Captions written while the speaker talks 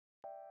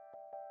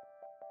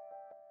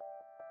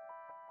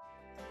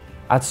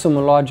At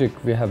Sumo Logic,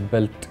 we have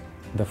built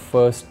the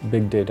first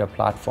big data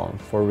platform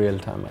for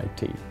real-time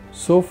IT.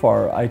 So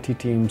far, IT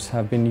teams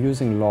have been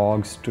using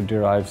logs to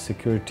derive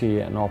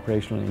security and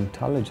operational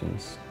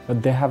intelligence,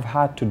 but they have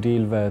had to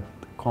deal with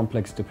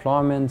complex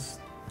deployments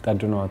that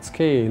do not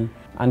scale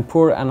and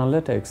poor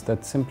analytics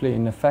that's simply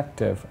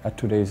ineffective at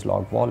today's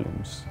log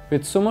volumes.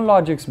 With Sumo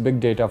Logic's big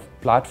data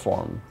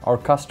platform, our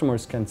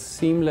customers can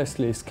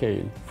seamlessly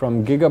scale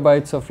from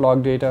gigabytes of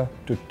log data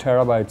to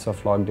terabytes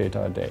of log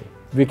data a day.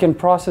 We can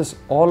process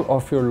all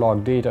of your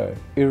log data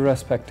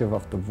irrespective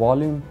of the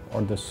volume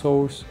or the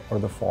source or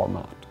the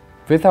format.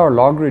 With our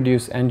log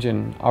reduce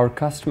engine, our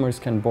customers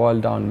can boil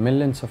down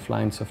millions of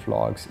lines of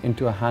logs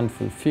into a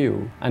handful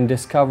few and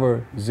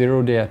discover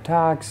zero-day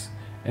attacks,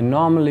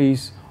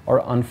 anomalies,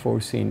 or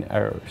unforeseen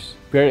errors.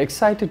 We are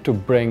excited to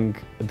bring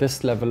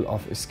this level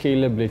of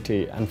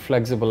scalability and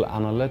flexible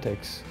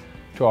analytics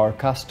to our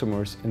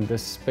customers in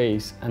this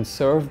space and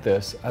serve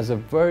this as a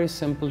very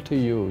simple to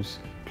use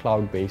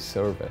cloud-based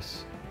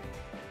service.